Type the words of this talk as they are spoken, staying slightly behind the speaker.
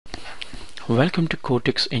Welcome to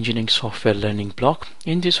Cortex Engineering Software Learning Block.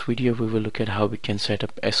 In this video we will look at how we can set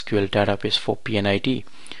up SQL database for P&ID.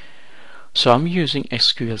 So I'm using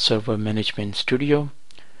SQL Server Management Studio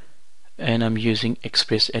and I'm using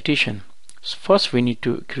Express Edition. So first we need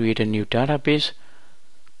to create a new database.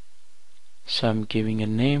 So I'm giving a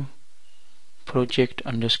name,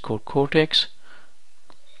 project_cortex.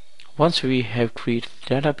 Once we have created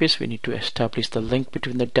the database, we need to establish the link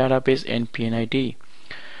between the database and P&ID.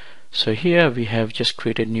 So here we have just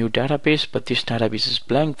created a new database, but this database is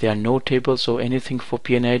blank. There are no tables or anything for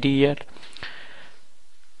P&ID yet.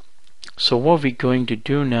 So what we're going to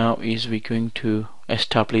do now is we're going to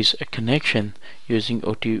establish a connection using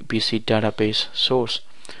Odbc database source.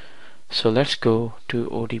 So let's go to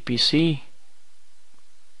Odbc,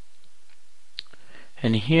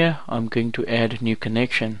 and here I'm going to add a new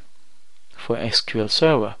connection for SQL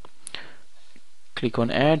Server. Click on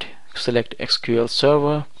Add, select SQL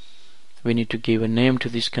Server. We need to give a name to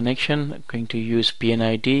this connection. I'm going to use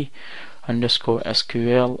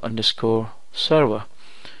P&ID_SQL_server.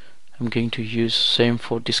 I'm going to use same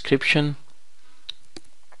for description,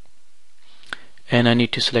 and I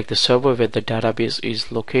need to select the server where the database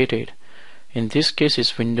is located. In this case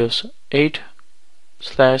it's Windows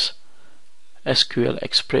 8/SQL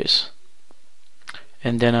Express,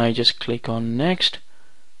 and then I just click on next.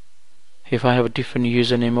 If I have a different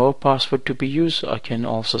username or password to be used, I can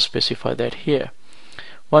also specify that here.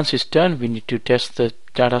 Once it's done, we need to test the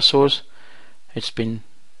data source. It's been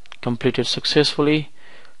completed successfully.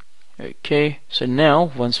 Okay, so now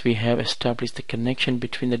once we have established the connection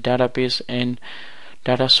between the database and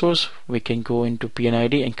data source, we can go into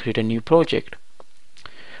P&ID and create a new project.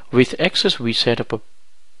 With Access we set up a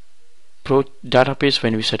database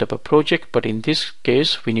when we set up a project, but in this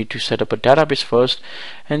case we need to set up a database first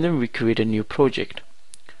and then we create a new project.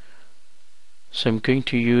 So I'm going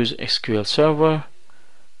to use SQL Server.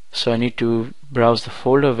 So I need to browse the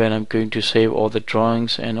folder when I'm going to save all the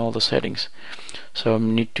drawings and all the settings. So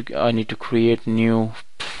I need to create new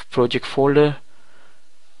project folder,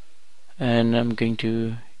 and I'm going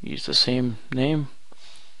to use the same name.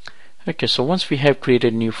 Okay, so once we have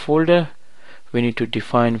created a new folder, we need to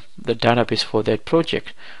define the database for that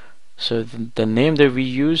project. So the name that we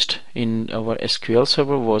used in our SQL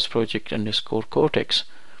Server was project_cortex.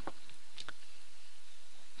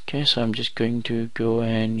 Okay, so I'm just going to go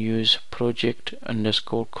and use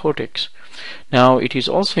project_cortex. Now it is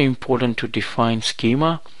also important to define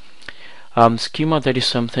schema. Schema, that is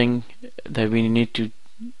something that we need to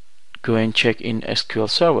go and check in SQL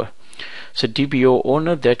Server. So DBO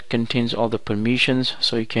owner, that contains all the permissions,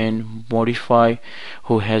 so you can modify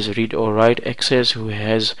who has read or write access, who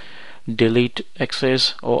has delete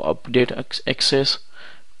access or update access,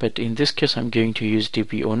 but in this case I'm going to use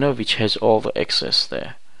DB owner, which has all the access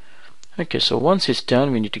there. Okay, so once it's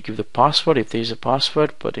done, we need to give the password if there is a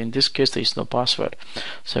password, but in this case there is no password.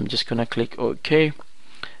 So I'm just gonna click OK,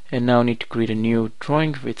 and now I need to create a new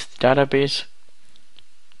drawing with database.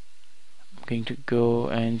 Going to go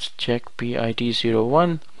and check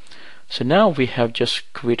PID01. So now we have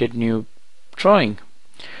just created new drawing.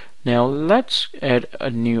 Now let's add a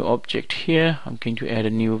new object here. I'm going to add a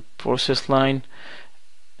new process line,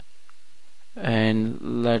 and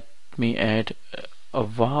let me add a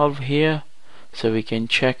valve here so we can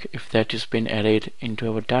check if that has been added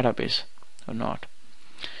into our database or not.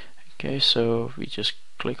 Okay, so we just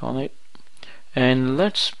click on it, and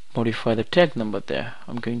let's modify the tag number there.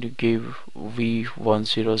 I'm going to give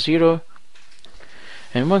V100,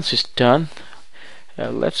 and once it's done,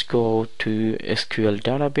 let's go to SQL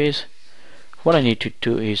database. What I need to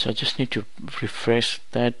do is I just need to refresh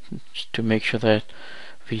that to make sure that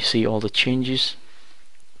we see all the changes.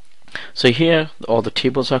 So here all the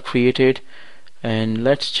tables are created, and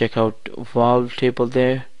let's check out valve table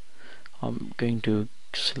there. I'm going to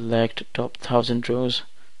select top 1000 rows.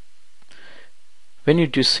 When you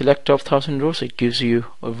do select top 1000 rows, it gives you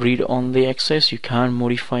a read-only access. You can't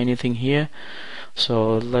modify anything here.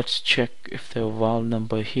 So let's check if the valve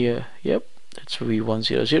number here, yep, that's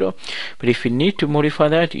V100. But if you need to modify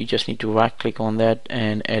that, you just need to right click on that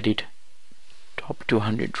and edit top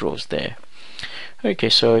 200 rows there. Okay,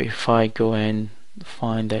 so if I go and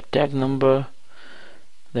find that tag number,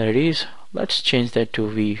 there it is. Let's change that to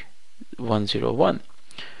V101,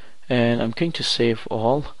 and I'm going to save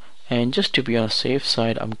all. And just to be on a safe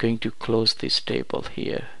side, I'm going to close this table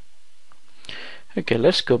here. Okay,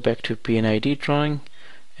 let's go back to P&ID drawing,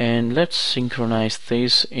 and let's synchronize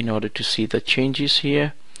this in order to see the changes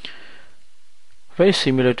here. Very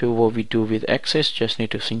similar to what we do with Access, just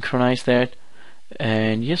need to synchronize that.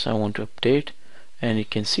 And yes, I want to update, and you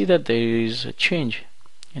can see that there is a change.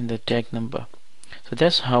 in the tag number. So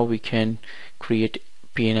that's how we can create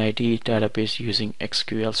P&ID database using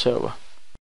SQL Server.